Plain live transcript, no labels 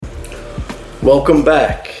Welcome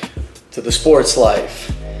back to the Sports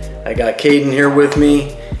Life. I got Caiden here with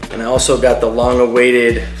me, and I also got the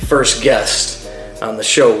long-awaited first guest on the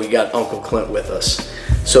show. We got Uncle Clint with us.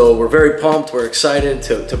 So we're very pumped, we're excited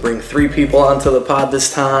to bring three people onto the pod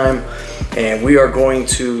this time, and we are going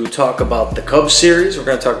to talk about the Cubs series. We're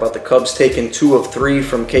going to talk about the Cubs taking 2 of 3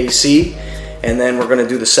 from KC, and then we're going to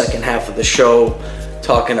do the second half of the show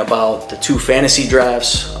talking about the 2 fantasy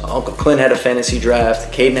drafts. Uncle Clint had a fantasy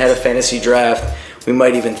draft, Caiden had a fantasy draft. We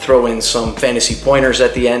might even throw in some fantasy pointers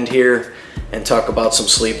at the end here and talk about some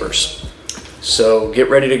sleepers. So get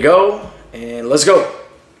ready to go, and let's go.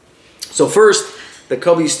 So first, the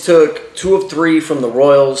Cubbies took 2 of 3 from the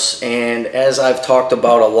Royals, and as I've talked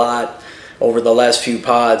about a lot over the last few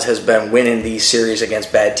pods, has been winning these series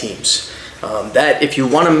against bad teams. That if you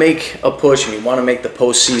want to make a push and you want to make the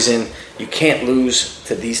postseason, you can't lose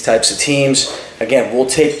to these types of teams. Again, we'll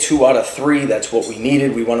take 2 out of 3. That's what we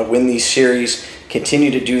needed. We want to win these series,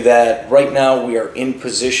 continue to do that. Right now, we are in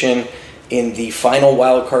position in the final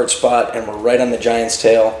wild card spot, and we're right on the Giants'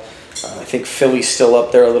 tail. I think Philly's still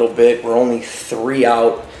up there a little bit. We're only 3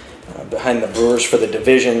 out behind the Brewers for the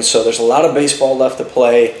division, so there's a lot of baseball left to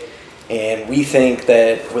play. And we think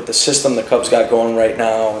that with the system the Cubs got going right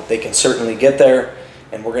now, they can certainly get there.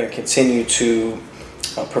 And we're going to continue to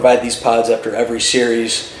provide these pods after every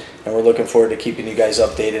series. And we're looking forward to keeping you guys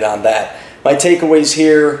updated on that. My takeaways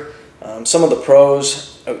here, some of the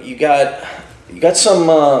pros. You got some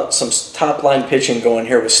top line pitching going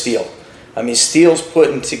here with Steele. I mean, Steele's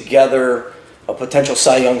putting together a potential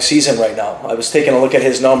Cy Young season right now. I was taking a look at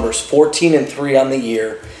his numbers, 14-3 on the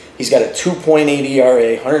year. He's got a 2.8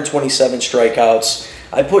 ERA, 127 strikeouts.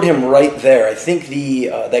 I put him right there. I think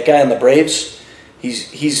that guy on the Braves,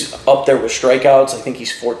 he's up there with strikeouts. I think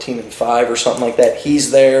he's 14-5 or something like that.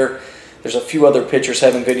 He's there. There's a few other pitchers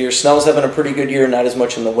having good years. Snell's having a pretty good year, not as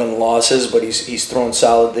much in the win-losses, but he's throwing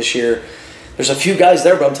solid this year. There's a few guys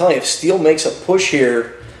there, but I'm telling you, if Steele makes a push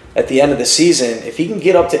here at the end of the season, if he can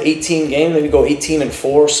get up to 18 games, maybe go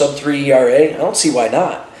 18-4, sub-3 ERA, I don't see why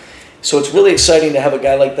not. So it's really exciting to have a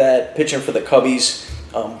guy like that pitching for the Cubbies.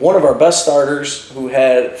 One of our best starters who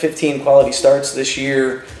had 15 quality starts this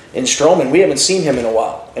year in Stroman, we haven't seen him in a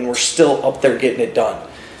while, and we're still up there getting it done.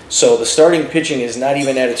 So the starting pitching is not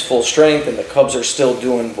even at its full strength, and the Cubs are still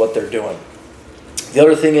doing what they're doing. The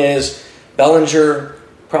other thing is Bellinger,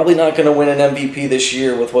 probably not going to win an MVP this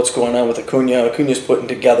year with what's going on with Acuna. Acuna's putting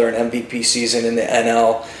together an MVP season in the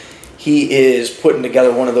NL. He is putting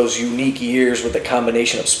together one of those unique years with a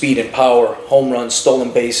combination of speed and power, home runs,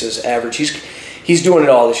 stolen bases, average. He's doing it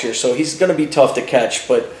all this year, so he's going to be tough to catch.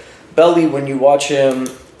 But Belly, when you watch him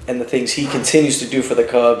and the things he continues to do for the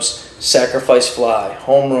Cubs, sacrifice fly,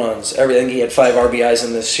 home runs, everything. He had 5 RBIs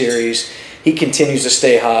in this series. He continues to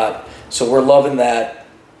stay hot, so we're loving that.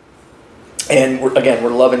 And we're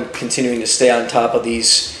loving continuing to stay on top of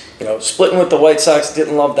these. Splitting with the White Sox,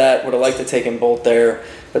 didn't love that. Would have liked to take them both there.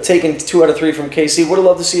 But taking 2 out of 3 from KC, would have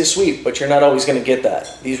loved to see a sweep, but you're not always going to get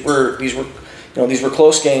that. These were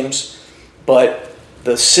close games, but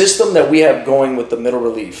the system that we have going with the middle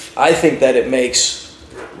relief, I think that it makes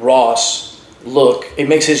Ross it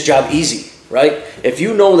makes his job easy, right? If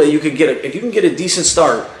you know that you can get a decent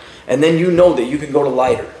start, and then you know that you can go to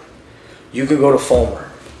Leiter, you can go to Fulmer,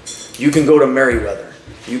 you can go to Merriweather.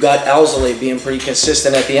 You got Alzolay being pretty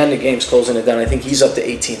consistent at the end of games, closing it down. I think he's up to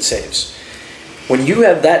 18 saves. When you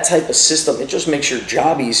have that type of system, it just makes your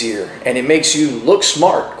job easier, and it makes you look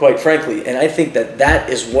smart, quite frankly. And I think that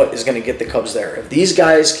is what is going to get the Cubs there. If these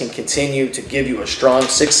guys can continue to give you a strong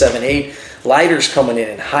 6, 7, 8, Leiter's coming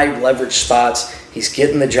in high leverage spots. He's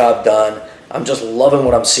getting the job done. I'm just loving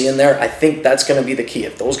what I'm seeing there. I think that's going to be the key.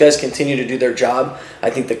 If those guys continue to do their job, I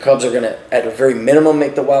think the Cubs are going to, at a very minimum,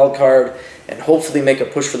 make the wild card and hopefully make a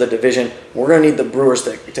push for the division. We're going to need the Brewers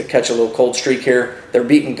to catch a little cold streak here. They're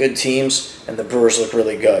beating good teams, and the Brewers look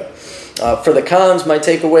really good. For the cons, my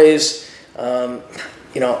takeaways,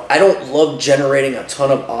 I don't love generating a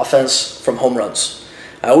ton of offense from home runs.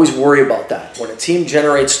 I always worry about that. When a team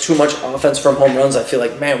generates too much offense from home runs, I feel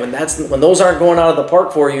like, man, when those aren't going out of the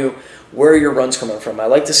park for you, where are your runs coming from? I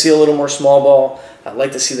like to see a little more small ball. I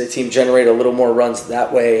like to see the team generate a little more runs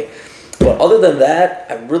that way. But other than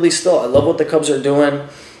that, I love what the Cubs are doing.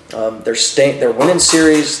 They're winning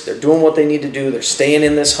series. They're doing what they need to do. They're staying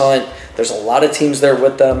in this hunt. There's a lot of teams there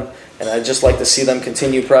with them, and I just like to see them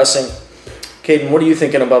continue pressing. Caiden, what are you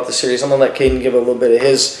thinking about the series? I'm going to let Caiden give a little bit of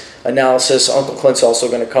his analysis. Uncle Clint's also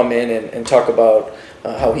going to come in and talk about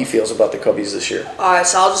how he feels about the Cubbies this year. All right,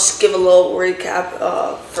 so I'll just give a little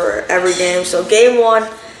recap for every game. So game 1,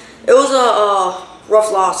 it was a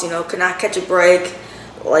rough loss, could not catch a break.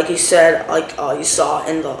 Like you said, you saw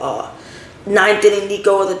in the ninth inning, he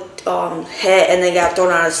go with a hit, and they got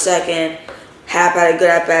thrown out of second. Hap had a good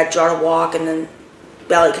at-bat, draw to walk, and then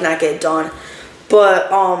Bailey could not get it done.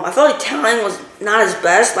 But I felt like Talon was not his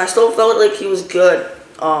best, but I still felt like he was good.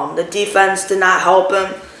 The defense did not help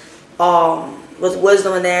him. With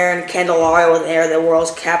Wisdom in there and Candelario in there, the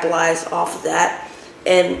Royals capitalized off of that.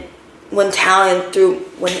 And when Talon threw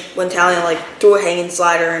a hanging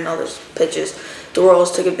slider and other pitches, the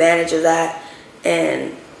Royals took advantage of that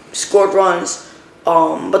and scored runs.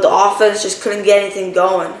 But the offense just couldn't get anything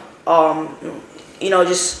going.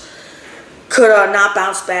 Just could not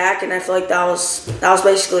bounce back, and I feel like that was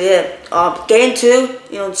basically it. Game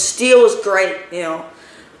 2, Steele was great, but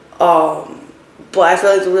I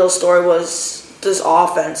feel like the real story was this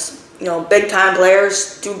offense. Big time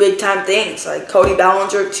players do big time things. Like Cody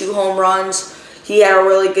Bellinger, 2 home runs. He had a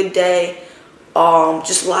really good day.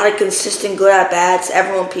 Just a lot of consistent good at bats.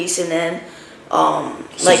 Everyone piecing in.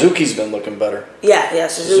 Suzuki's been looking better. Yeah,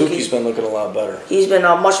 Suzuki's been looking a lot better. He's been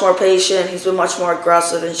much more patient. He's been much more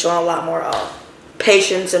aggressive and showing a lot more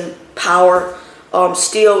patience and power.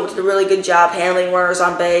 Steele did a really good job handling runners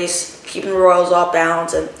on base, keeping the Royals off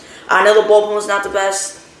balance. And I know the bullpen was not the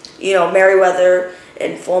best. Merriweather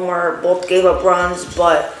and Fulmer both gave up runs,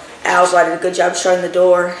 but Alzolay did a good job shutting the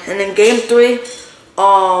door. And in Game 3,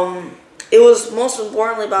 it was most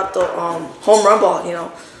importantly about the home run ball.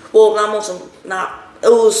 It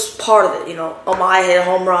was part of it. Amaya hit a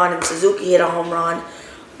home run and Suzuki hit a home run.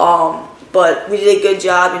 But we did a good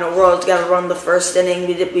job. Royals got to run the first inning.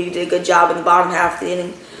 We did a good job in the bottom half of the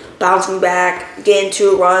inning, bouncing back, getting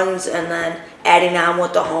 2 runs, and then adding on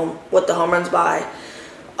with the home runs by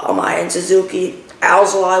Amaya and Suzuki.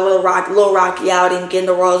 Alzolay with a little rocky outing, getting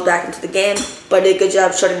the Royals back into the game, but did a good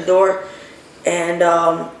job shutting the door. And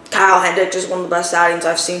Kyle Hendricks is one of the best outings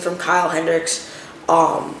I've seen from Kyle Hendricks.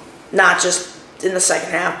 Not just in the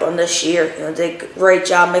second half, but this year. Did a great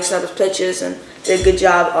job mixing up his pitches and did a good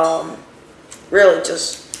job really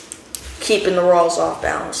just keeping the Royals off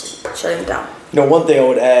balance and shutting them down. One thing I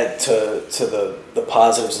would add to the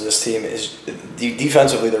positives of this team is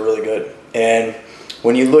defensively they're really good. And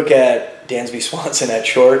when you look at Dansby Swanson at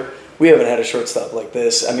short, we haven't had a shortstop like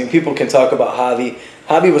this. I mean, people can talk about Javi.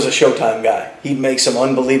 Javi was a Showtime guy. He'd make some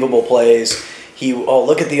unbelievable plays.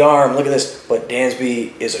 Look at the arm, look at this. But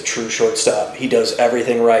Dansby is a true shortstop. He does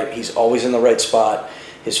everything right. He's always in the right spot.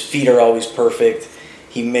 His feet are always perfect.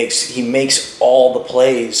 He makes all the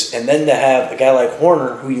plays. And then to have a guy like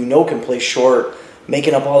Horner, who can play short,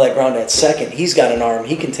 making up all that ground at second, he's got an arm.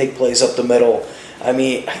 He can take plays up the middle. I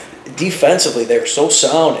mean, defensively, they're so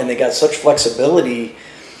sound, and they got such flexibility.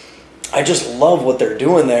 I just love what they're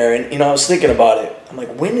doing there. And, I was thinking about it. I'm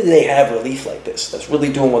like, when did they have relief like this that's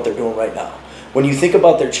really doing what they're doing right now? When you think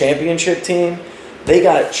about their championship team, they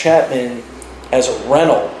got Chapman as a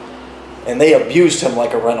rental, and they abused him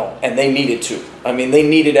like a rental, and they needed to. I mean, they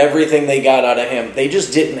needed everything they got out of him. They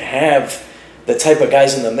just didn't have the type of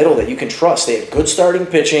guys in the middle that you can trust. They had good starting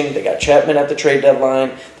pitching. They got Chapman at the trade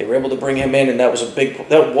deadline. They were able to bring him in, and that was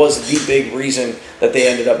the big reason that they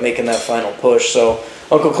ended up making that final push. So,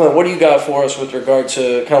 Uncle Clint, what do you got for us with regard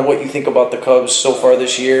to kind of what you think about the Cubs so far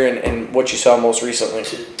this year and what you saw most recently?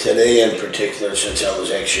 Today in particular, since I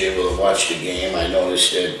was actually able to watch the game, I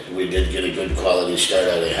noticed that we did get a good quality start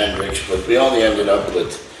out of Hendricks, but we only ended up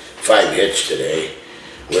with 5 hits today,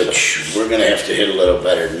 which we're going to have to hit a little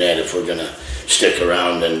better than that if we're going to stick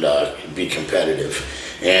around and be competitive.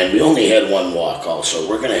 And we only had 1 walk also.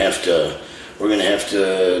 We're going to have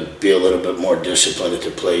to be a little bit more disciplined at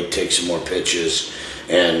the plate, take some more pitches,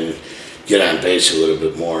 and get on base a little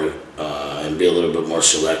bit more and be a little bit more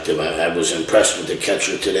selective. I was impressed with the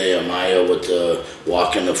catcher today, Amaya, with the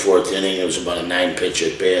walk in the 4th inning. It was about a 9-pitch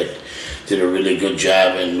at bat. Did a really good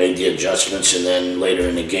job and made the adjustments, and then later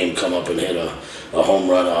in the game come up and hit a home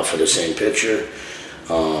run off of the same pitcher.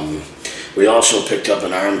 We also picked up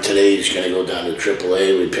an arm today. He's going to go down to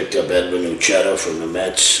AAA. We picked up Edwin Uchetta from the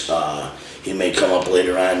Mets. He may come up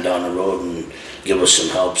later on down the road and give us some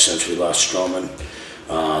help since we lost Stroman.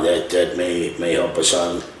 That may help us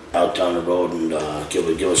out down the road and give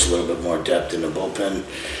us a little bit more depth in the bullpen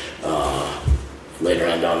later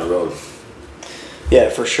on down the road. Yeah,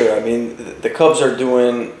 for sure. I mean, the Cubs they're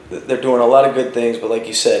doing a lot of good things, but like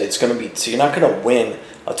you said, it's going to be, so you're not going to win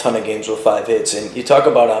a ton of games with 5 hits. And you talk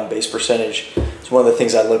about on-base percentage. It's one of the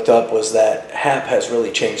things I looked up was that Hap has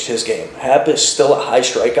really changed his game. Hap is still a high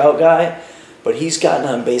strikeout guy, but he's gotten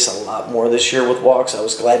on base a lot more this year with walks. I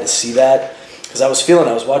was glad to see that because I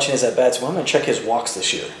was watching his at-bats. Well, I'm going to check his walks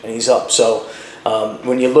this year, and he's up. So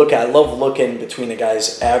When you look, I love looking between the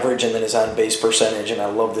guy's average and then his on-base percentage, and I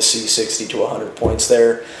love to see 60 to 100 points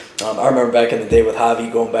there. I remember back in the day with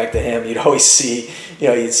Javi, going back to him, you'd always see,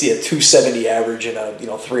 you'd see a 270 average and a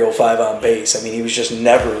 305 on base. I mean, he was just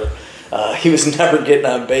never, getting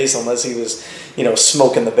on base unless he was,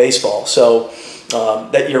 smoking the baseball. So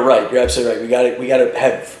that you're right, you're absolutely right. We got to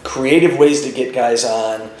have creative ways to get guys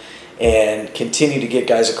on and continue to get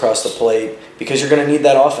guys across the plate because you're going to need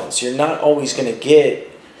that offense. You're not always going to get.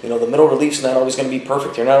 The middle relief's not always going to be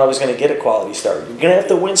perfect. You're not always going to get a quality start. You're going to have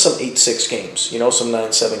to win some 8-6 games, some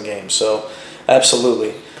 9-7 games. So,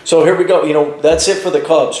 absolutely. So, here we go. That's it for the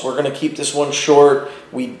Cubs. We're going to keep this one short.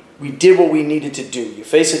 We did what we needed to do. You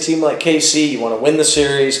face a team like KC. You want to win the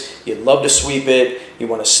series. You'd love to sweep it. You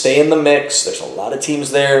want to stay in the mix. There's a lot of teams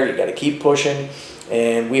there. You got to keep pushing.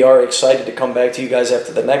 And we are excited to come back to you guys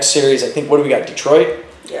after the next series. I think, what do we got, Detroit?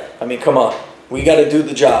 Yeah. I mean, come on. We got to do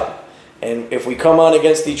the job. And if we come on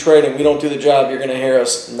against Detroit and we don't do the job, you're going to hear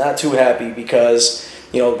us not too happy because,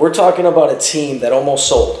 we're talking about a team that almost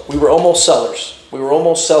sold. We were almost sellers.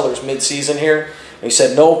 Mid-season here. And we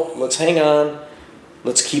said, nope, let's hang on.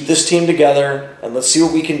 Let's keep this team together and let's see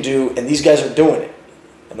what we can do. And these guys are doing it.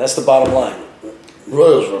 And that's the bottom line.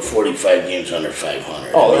 Royals were 45 games under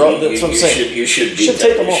 500. Oh, that's what I'm saying. You should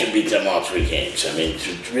beat them all 3 games. I mean,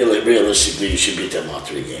 realistically, you should beat them all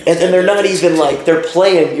 3 games. And they're not even like they're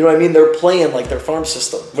playing. You know what I mean? They're playing like their farm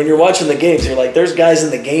system. When you're watching the games, you're like, "There's guys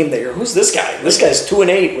in the game that who's this guy? This guy's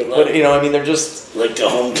 2-8." I mean, they're just like the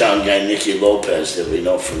hometown guy Nicky Lopez that we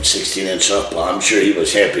know from 16-inch softball. I'm sure he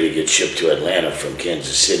was happy to get shipped to Atlanta from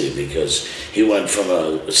Kansas City because he went from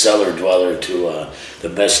a cellar dweller to the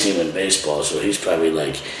best team in baseball. So he's probably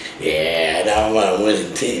like, yeah, I don't want a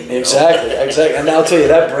winning team. Exactly. And I'll tell you,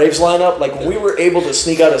 that Braves lineup, like when we were able to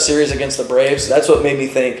sneak out a series against the Braves, that's what made me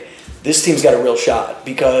think this team's got a real shot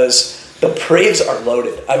because the Braves are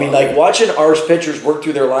loaded. I mean, like watching our pitchers work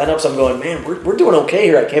through their lineups, I'm going, man, we're doing okay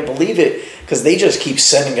here. I can't believe it because they just keep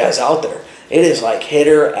sending guys out there. It is like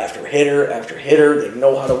hitter after hitter after hitter. They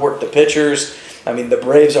know how to work the pitchers. I mean, the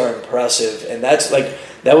Braves are impressive, and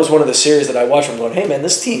that was one of the series that I watched. I'm going, hey man,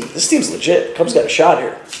 this team's legit. Cubs got a shot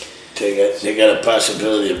here. They got a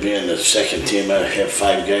possibility of being the second team. I have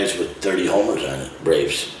 5 guys with 30 homers on it.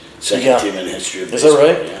 Braves, second team in history of baseball. Is that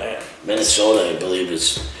right? Yeah. Minnesota, I believe,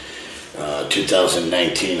 is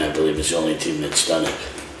 2019. I believe is the only team that's done it.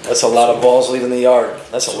 That's a lot of balls leaving the yard.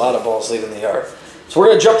 So we're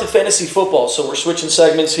going to jump to fantasy football. So we're switching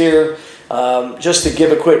segments here. Just to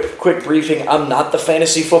give a quick briefing, I'm not the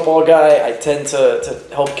fantasy football guy. I tend to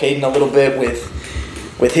help Caiden a little bit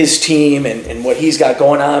with his team and what he's got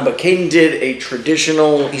going on. But Caiden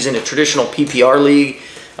he's in a traditional PPR league,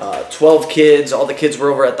 12 kids. All the kids were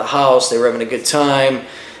over at the house. They were having a good time.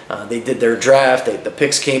 They did their draft. The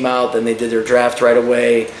picks came out. Then they did their draft right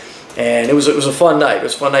away. And it was a fun night. It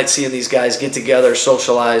was a fun night seeing these guys get together,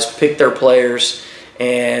 socialize, pick their players.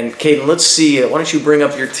 And Caiden, let's see. Why don't you bring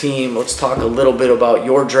up your team? Let's talk a little bit about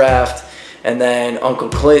your draft. And then Uncle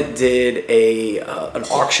Clint did an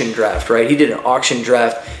auction draft, right? He did an auction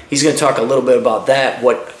draft. He's going to talk a little bit about that,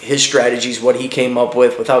 what his strategies, what he came up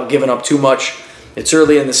with, without giving up too much. It's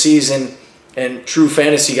early in the season, and true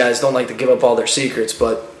fantasy guys don't like to give up all their secrets.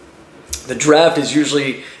 But the draft is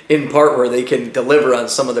usually in part where they can deliver on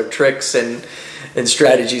some of their tricks and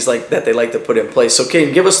strategies like that they like to put in place. So,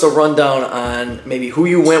 Caiden, give us the rundown on maybe who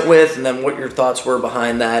you went with and then what your thoughts were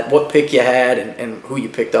behind that, what pick you had, and who you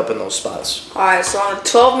picked up in those spots. All right, so on a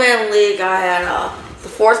 12-man league, I had the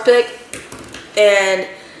 4th pick, and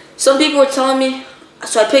some people were telling me,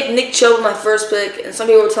 so I picked Nick Chubb with my first pick, and some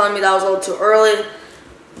people were telling me that was a little too early.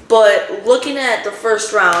 But looking at the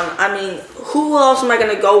first round, I mean, who else am I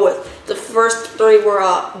going to go with? The first 3 were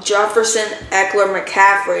Jefferson, Eckler,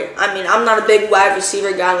 McCaffrey. I mean, I'm not a big wide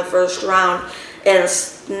receiver guy in the first round. And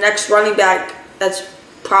next running back that's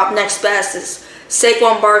next best is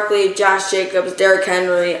Saquon Barkley, Josh Jacobs, Derrick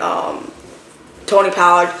Henry, Tony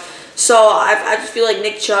Pollard. So I just feel like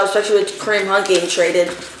Nick Chubb, especially with Kareem Hunt getting traded,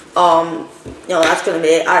 that's going to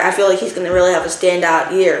be it. I feel like he's going to really have a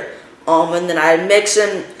standout year. And then I had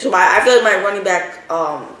Mixon. So I feel like my running back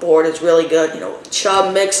board is really good.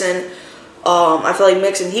 Chubb, Mixon. I feel like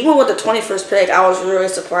Mixon, he went with the 21st pick. I was really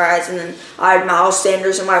surprised. And then I had Miles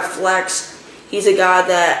Sanders in my flex. He's a guy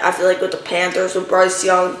that I feel like with the Panthers, with Bryce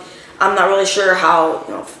Young, I'm not really sure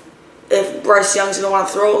how, if Bryce Young's going to want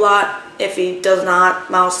to throw a lot. If he does not,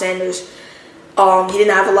 Miles Sanders. He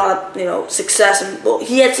didn't have a lot of, success.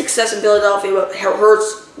 He had success in Philadelphia, but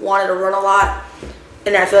Hurts wanted to run a lot.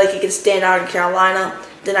 And I feel like he can stand out in Carolina.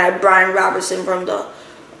 Then I had Brian Robertson from the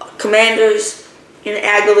Commanders. and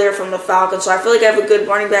Aguilar from the Falcons. So I feel like I have a good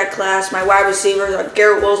running back class. My wide receivers are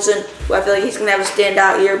Garrett Wilson, who I feel like he's going to have a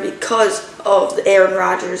standout year because of the Aaron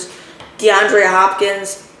Rodgers. DeAndre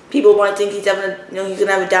Hopkins, people might think he's having he's going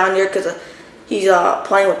to have a down year because he's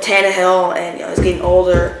playing with Tannehill and he's getting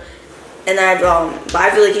older. And then but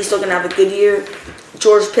I feel like he's still going to have a good year.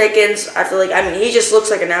 George Pickens, I feel like, he just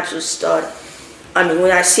looks like an absolute stud.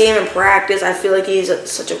 When I see him in practice, I feel like he's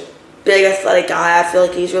such a big athletic guy. I feel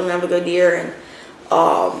like he's really going to have a good year. And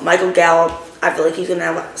Michael Gallup, I feel like he's going to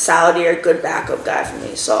have a solid year, good backup guy for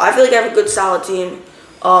me. So I feel like I have a good, solid team.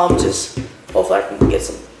 Just hopefully I can get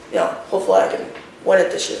some, hopefully I can win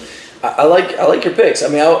it this year. I like your picks.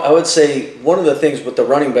 I would say one of the things with the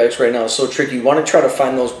running backs right now is so tricky. You want to try to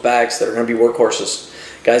find those backs that are going to be workhorses,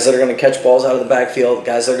 guys that are going to catch balls out of the backfield,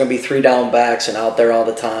 guys that are going to be 3-down backs and out there all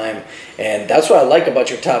the time. And that's what I like about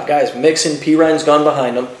your top guys. Mixon, P. Ryan's gone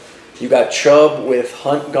behind him. You got Chubb with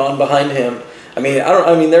Hunt gone behind him.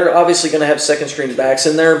 They're obviously going to have second-string backs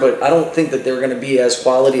in there, but I don't think that they're going to be as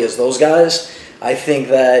quality as those guys. I think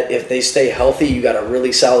that if they stay healthy, you got a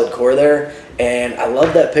really solid core there. And I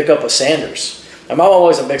love that pickup of Sanders. I'm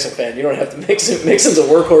always a Mixon fan. You don't have to mix him. Mixon's a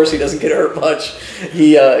workhorse. He doesn't get hurt much.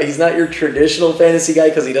 He's not your traditional fantasy guy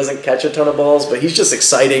because he doesn't catch a ton of balls, but he's just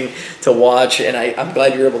exciting to watch, and I'm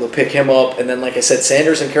glad you're able to pick him up. And then, like I said,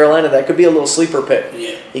 Sanders in Carolina, that could be a little sleeper pick.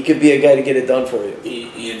 Yeah. He could be a guy to get it done for you.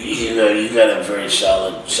 You got a very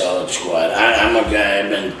solid squad. I'm a guy, I've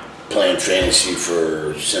been playing fantasy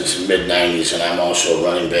since the mid-'90s, and I'm also a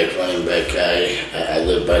running back guy. I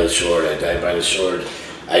live by the sword. I die by the sword.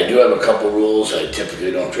 I do have a couple rules. I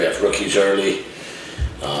typically don't draft rookies early,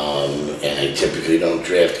 and I typically don't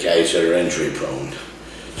draft guys that are injury prone.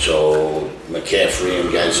 So McCaffrey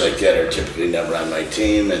and guys like that are typically never on my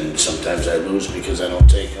team, and sometimes I lose because I don't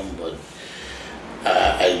take them. But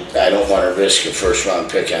I don't want to risk a first-round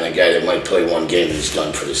pick on a guy that might play one game and he's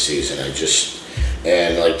done for the season.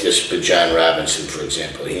 And like this, but John Robinson, for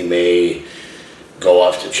example, he may go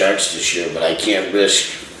off the charts this year, but I can't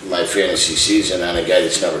risk my fantasy season on a guy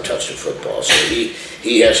that's never touched a football. So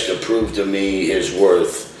he has to prove to me his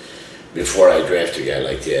worth before I draft a guy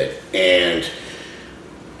like that. And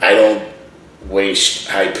I don't waste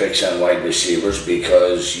high picks on wide receivers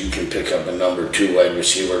because you can pick up a number 2 wide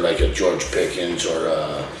receiver like a George Pickens or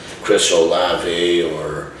a Chris Olave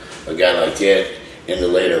or a guy like that in the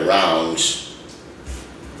later rounds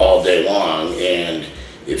all day long, and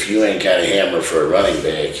if you ain't got a hammer for a running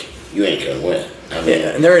back, you ain't gonna win.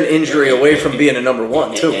 And they're an injury away from being a number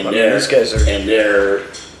 1 too. These guys are, and they're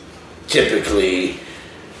typically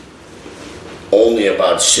only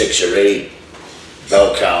about 6 or 8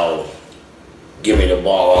 bell cow, give me the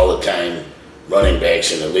ball all the time running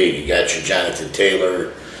backs in the league. You got your Jonathan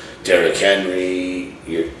Taylor, Derrick Henry,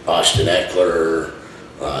 your Austin Eckler,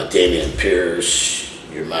 Dameon Pierce,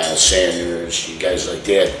 your Miles Sanders, you guys like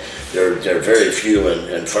that. They're very few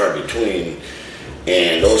and far between.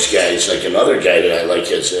 And those guys, like another guy that I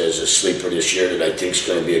like as a sleeper this year that I think is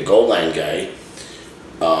going to be a goal line guy,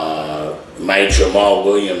 my Jamal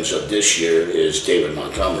Williams of this year is David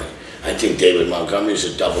Montgomery. I think David Montgomery is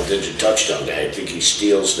a double-digit touchdown guy. I think he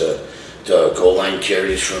steals the goal line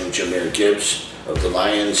carries from Jahmyr Gibbs of the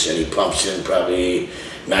Lions, and he pumps in probably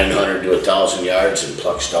 900 to 1,000 yards and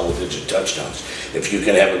plucks double-digit touchdowns. If you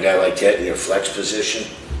can have a guy like that in your flex position,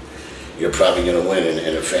 you're probably going to win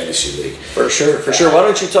in a fantasy league. For sure. Why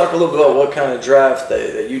don't you talk a little bit about what kind of draft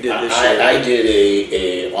that you did this year? I did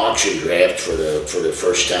a auction draft for the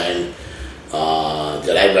first time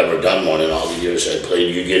that I've ever done one in all the years I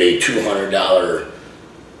played. You get a $200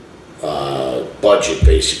 budget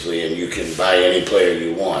basically, and you can buy any player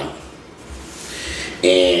you want.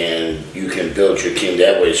 And you can build your team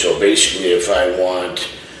that way. So basically, if I want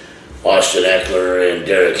Austin Eckler and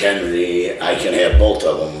Derrick Henry, I can have both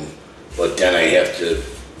of them. But then I have to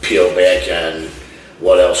peel back on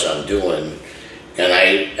what else I'm doing. And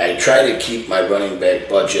I try to keep my running back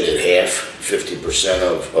budget at half, 50%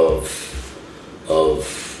 of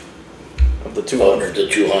the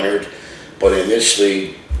 200. But in this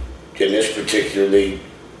league, in this particular league,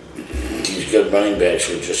 these good running backs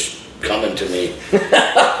were just coming to me.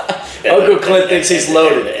 Uncle Clint thinks he's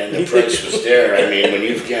loaded, and the price was there.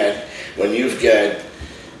 When you've got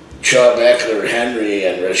Chubb, Eckler, Henry,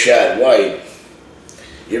 and Rashad White,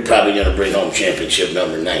 you're probably going to bring home championship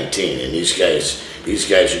number 19. And these guys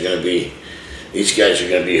are going to be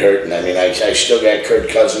hurting. I still got Kirk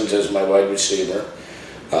Cousins as my wide receiver.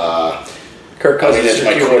 Kirk Cousins is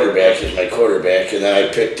my quarterback, and then I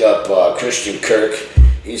picked up Christian Kirk.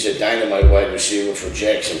 He's a dynamite wide receiver for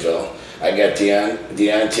Jacksonville. I got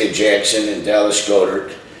Deontay Jackson and Dallas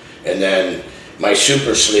Goedert, and then my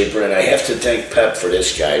super sleeper, and I have to thank Pep for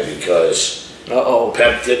this guy because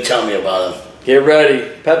Pep did tell me about him. Get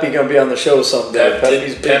ready. Peppy going to be on the show someday.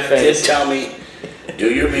 Pep did tell me,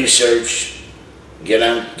 do your research, get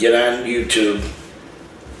on YouTube,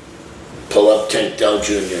 pull up Tank Dell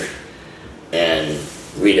Jr. and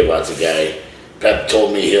read about the guy. Pep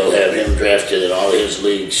told me he'll have him drafted in all his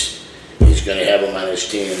leagues. He's going to have him on his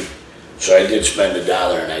team. So I did spend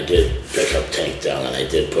 $1 and I did pick up Tank Dell and I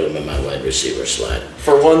did put him in my wide receiver slot.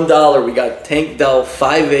 For $1, we got Tank Dell,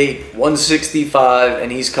 5'8", 165,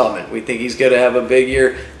 and he's coming. We think he's going to have a big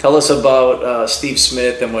year. Tell us about Steve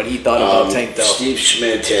Smith and what he thought about Tank Dell. Steve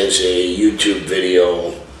Smith has a YouTube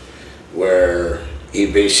video where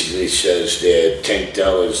he basically says that Tank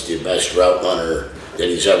Dell is the best route runner that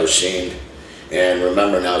he's ever seen. And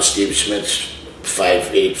remember now, Steve Smith's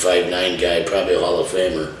 5'8", 5'9" guy, probably a Hall of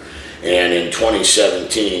Famer. And in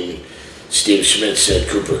 2017, Steve Smith said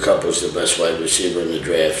Cooper Kupp was the best wide receiver in the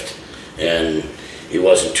draft, and he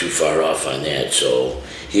wasn't too far off on that. So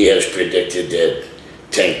he has predicted that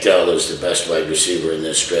Tank Dell is the best wide receiver in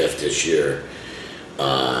this draft this year.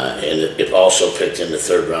 And it also picked in the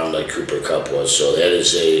 3rd round like Cooper Kupp was. So that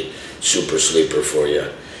is a super sleeper for you.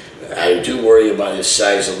 I do worry about his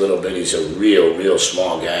size a little bit. He's a real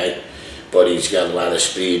small guy, but he's got a lot of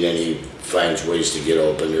speed and he finds ways to get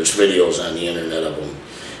open. There's videos on the internet of him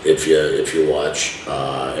if you watch,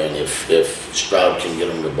 and if Stroud can get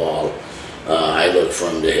him the ball, I look for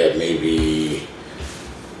him to have maybe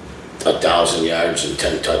 1,000 yards and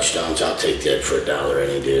 10 touchdowns. I'll take that for $1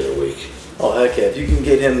 any day of the week. Oh heck yeah! If you can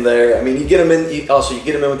get him there, I mean, you get him in. You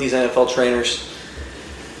get him in with these NFL trainers.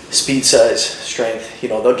 Speed, size, strength.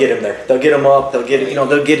 They'll get him there. They'll get him up. They'll get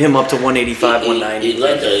him up to 185, 190. He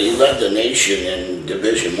led the nation in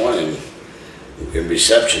Division I in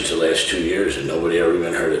receptions the last 2 years, and nobody ever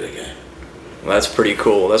even heard of the guy. Well, that's pretty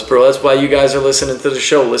cool. That's why you guys are listening to the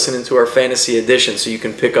show, listening to our fantasy edition, so you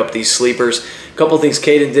can pick up these sleepers. A couple things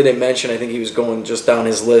Caiden didn't mention. I think he was going just down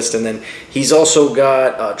his list, and then he's also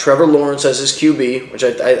got Trevor Lawrence as his QB, which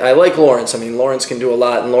I like Lawrence. I mean, Lawrence can do a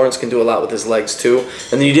lot, and Lawrence can do a lot with his legs too.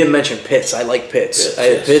 And then you didn't mention Pitts. I like Pitts.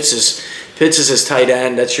 Pitts is his tight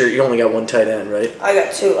end. You only got one tight end, right? I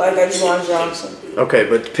got 2. I got Juwan Johnson. Okay,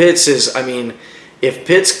 but Pitts is. I mean, if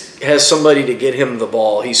Pitts has somebody to get him the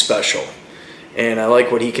ball, he's special. And I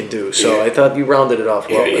like what he can do. So I thought you rounded it off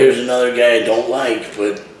well. Here's another guy I don't like,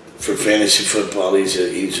 but for fantasy football, he's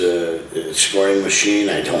a scoring machine.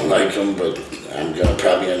 I don't like him, but I'm going to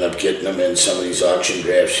probably end up getting him in some of these auction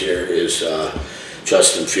drafts here, is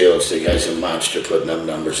Justin Fields. The guy's a monster putting up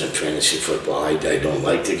numbers in fantasy football. I don't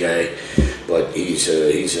like the guy, but he's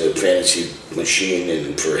a fantasy machine,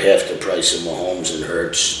 and for half the price of Mahomes and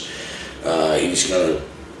Hurts, he's going to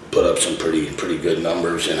put up some pretty good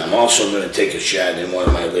numbers. And I'm also going to take a shot in one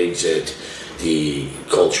of my leagues at the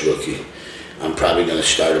Colts rookie. I'm probably going to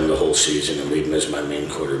start him the whole season and leave him as my main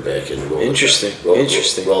quarterback and roll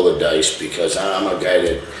the dice, because I'm a guy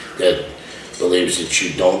that believes that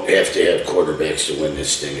you don't have to have quarterbacks to win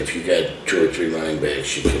this thing. If you got 2 or 3 running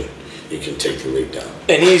backs, you can take the league down.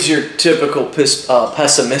 And he's your typical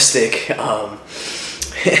pessimistic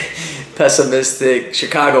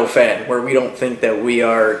Chicago fan, where we don't think that we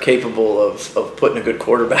are capable of putting a good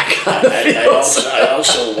quarterback on the field. I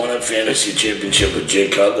also won a fantasy championship with Jay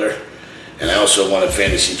Cutler, and I also won a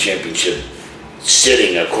fantasy championship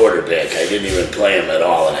sitting a quarterback. I didn't even play him at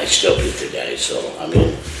all, and I still beat the guy.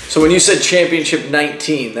 So when you said championship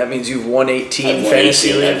 19, that means you've won 18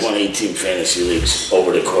 fantasy leagues? I've won 18 fantasy leagues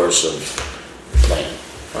over the course of playing.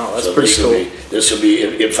 Oh, that's pretty cool. This will be,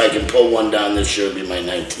 if I can pull one down this year, it'll be my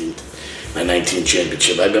 19th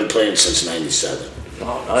championship. I've been playing since '97.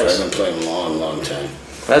 Oh, nice. So I've been playing a long time.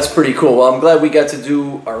 That's pretty cool. Well, I'm glad we got to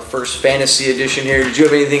do our first fantasy edition here. Did you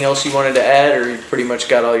have anything else you wanted to add, or you pretty much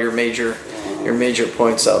got all your major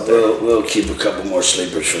points out there? We'll keep a couple more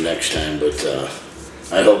sleepers for next time, but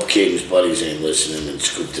I hope Caiden's buddies ain't listening and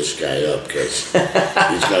scoop this guy up, because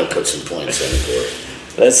he's going to put some points on the board.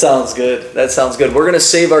 That sounds good. We're going to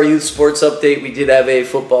save our youth sports update. We did have a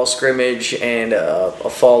football scrimmage and a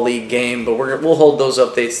fall league game, but we'll hold those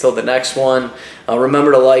updates till the next one.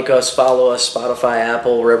 Remember to like us, follow us, Spotify,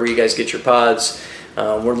 Apple, wherever you guys get your pods.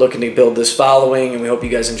 We're looking to build this following, and we hope you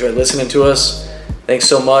guys enjoy listening to us. Thanks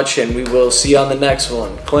so much, and we will see you on the next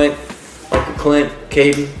one. Clint, Uncle Clint,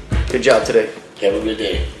 Caiden, good job today. Have a good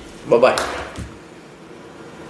day. Bye-bye.